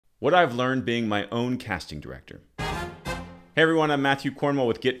What I've learned being my own casting director. Hey everyone, I'm Matthew Cornwell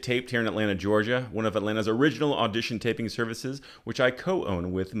with Get Taped here in Atlanta, Georgia, one of Atlanta's original audition taping services, which I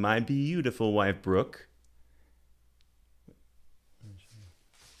co-own with my beautiful wife, Brooke.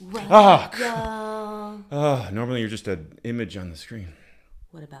 Normally you're just an image on the screen.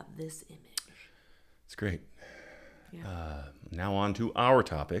 What about this image? It's great. Yeah. Now on to our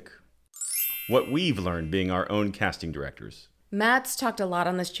topic. What we've learned being our own casting directors. Matt's talked a lot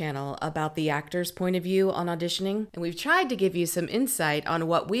on this channel about the actor's point of view on auditioning, and we've tried to give you some insight on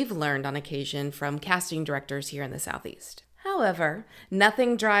what we've learned on occasion from casting directors here in the Southeast. However,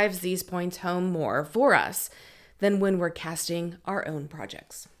 nothing drives these points home more for us than when we're casting our own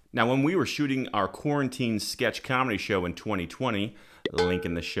projects. Now, when we were shooting our quarantine sketch comedy show in 2020, link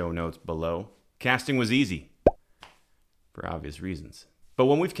in the show notes below, casting was easy, for obvious reasons. But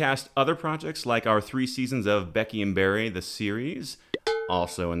when we've cast other projects, like our 3 seasons of Becky and Barry, the series,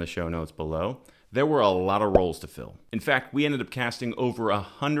 also in the show notes below, there were a lot of roles to fill. In fact, we ended up casting over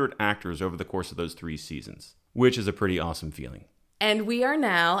 100 actors over the course of those 3 seasons, which is a pretty awesome feeling. And we are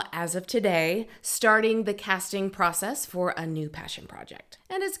now, as of today, starting the casting process for a new passion project.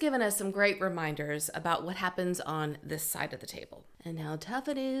 And it's given us some great reminders about what happens on this side of the table and how tough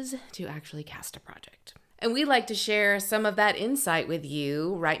it is to actually cast a project. And we'd like to share some of that insight with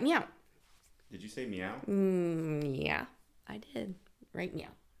you right now. Did you say meow? Yeah, I did. Right now.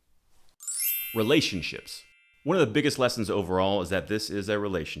 Relationships. One of the biggest lessons overall is that this is a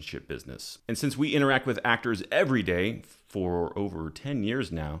relationship business. And since we interact with actors every day for over 10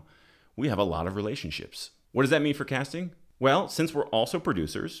 years now, we have a lot of relationships. What does that mean for casting? Well, since we're also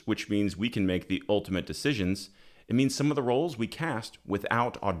producers, which means we can make the ultimate decisions, it means some of the roles we cast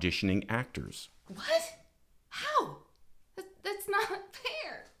without auditioning actors. What? How? That's not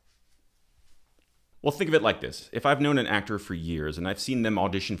fair. Well, think of it like this. If I've known an actor for years and I've seen them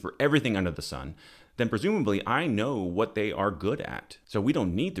audition for everything under the sun, then presumably I know what they are good at, so we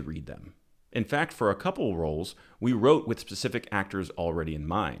don't need to read them. In fact, for a couple roles, we wrote with specific actors already in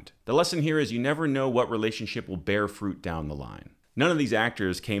mind. The lesson here is you never know what relationship will bear fruit down the line. None of these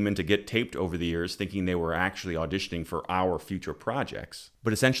actors came in to Get Taped over the years thinking they were actually auditioning for our future projects.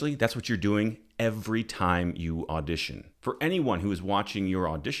 But essentially, that's what you're doing every time you audition. For anyone who is watching your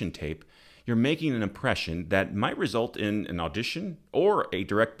audition tape, you're making an impression that might result in an audition or a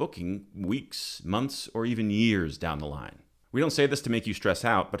direct booking weeks, months, or even years down the line. We don't say this to make you stress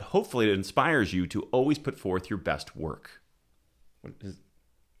out, but hopefully it inspires you to always put forth your best work. What is?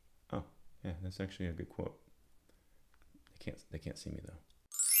 Oh, yeah, that's actually a good quote. They can't see me though.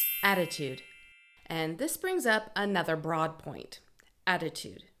 Attitude. And this brings up another broad point.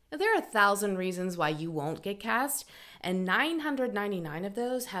 Attitude. Now, there are 1,000 reasons why you won't get cast, and 999 of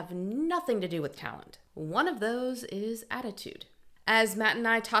those have nothing to do with talent. One of those is attitude. As Matt and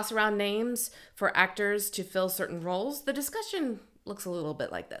I toss around names for actors to fill certain roles, the discussion looks a little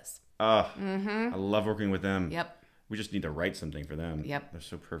bit like this. I love working with them. Yep. We just need to write something for them. Yep. They're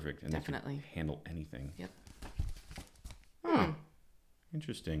so perfect. And Definitely. They can handle anything. Yep.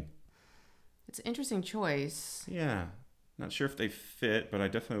 Interesting. It's an interesting choice. Yeah. Not sure if they fit, but I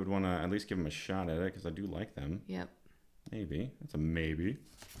definitely would want to at least give them a shot at it because I do like them. Yep. Maybe. That's a maybe.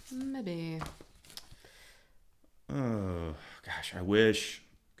 Maybe. Oh, gosh, I wish.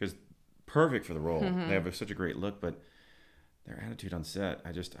 Because perfect for the role. They have such a great look, but their attitude on set,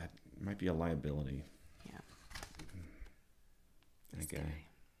 it might be a liability. Yeah. Okay.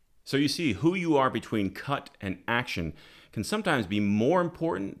 So you see, who you are between cut and action can sometimes be more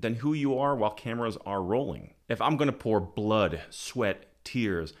important than who you are while cameras are rolling. If I'm going to pour blood, sweat,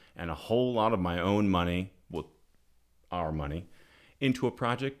 tears, and a whole lot of my own money, well, our money, into a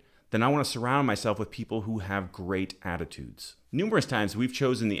project, then I want to surround myself with people who have great attitudes. Numerous times we've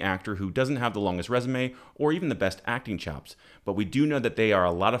chosen the actor who doesn't have the longest resume or even the best acting chops, but we do know that they are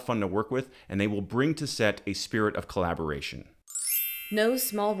a lot of fun to work with and they will bring to set a spirit of collaboration. No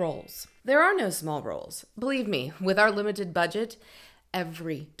small roles. There are no small roles. Believe me, with our limited budget,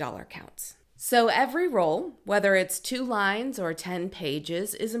 every dollar counts. So every role, whether it's 2 lines or 10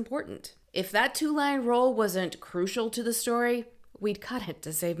 pages, is important. If that 2-line role wasn't crucial to the story, we'd cut it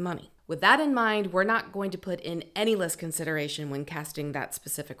to save money. With that in mind, we're not going to put in any less consideration when casting that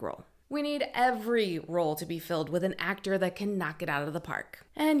specific role. We need every role to be filled with an actor that can knock it out of the park.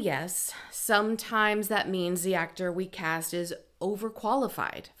 And yes, sometimes that means the actor we cast is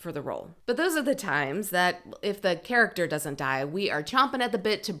overqualified for the role. But those are the times that if the character doesn't die, we are chomping at the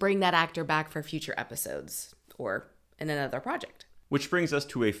bit to bring that actor back for future episodes or in another project. Which brings us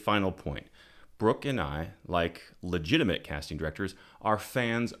to a final point. Brooke and I, like legitimate casting directors, are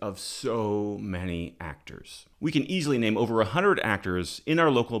fans of so many actors. We can easily name over 100 actors in our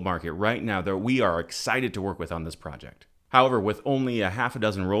local market right now that we are excited to work with on this project. However, with only a half a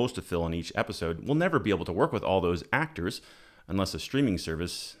dozen roles to fill in each episode, we'll never be able to work with all those actors unless a streaming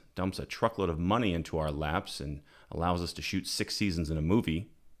service dumps a truckload of money into our laps and allows us to shoot 6 seasons in a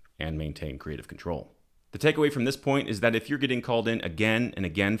movie and maintain creative control. The takeaway from this point is that if you're getting called in again and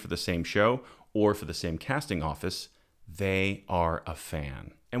again for the same show or for the same casting office, they are a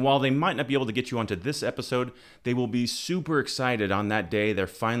fan. And while they might not be able to get you onto this episode, they will be super excited on that day they're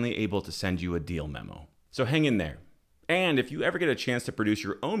finally able to send you a deal memo. So hang in there. And if you ever get a chance to produce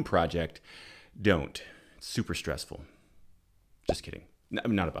your own project, don't. It's super stressful. Just kidding.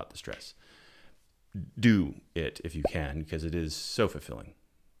 Not about the stress. Do it if you can, because it is so fulfilling.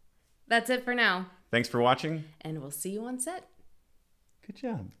 That's it for now. Thanks for watching. And we'll see you on set. Good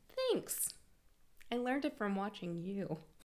job. Thanks. I learned it from watching you.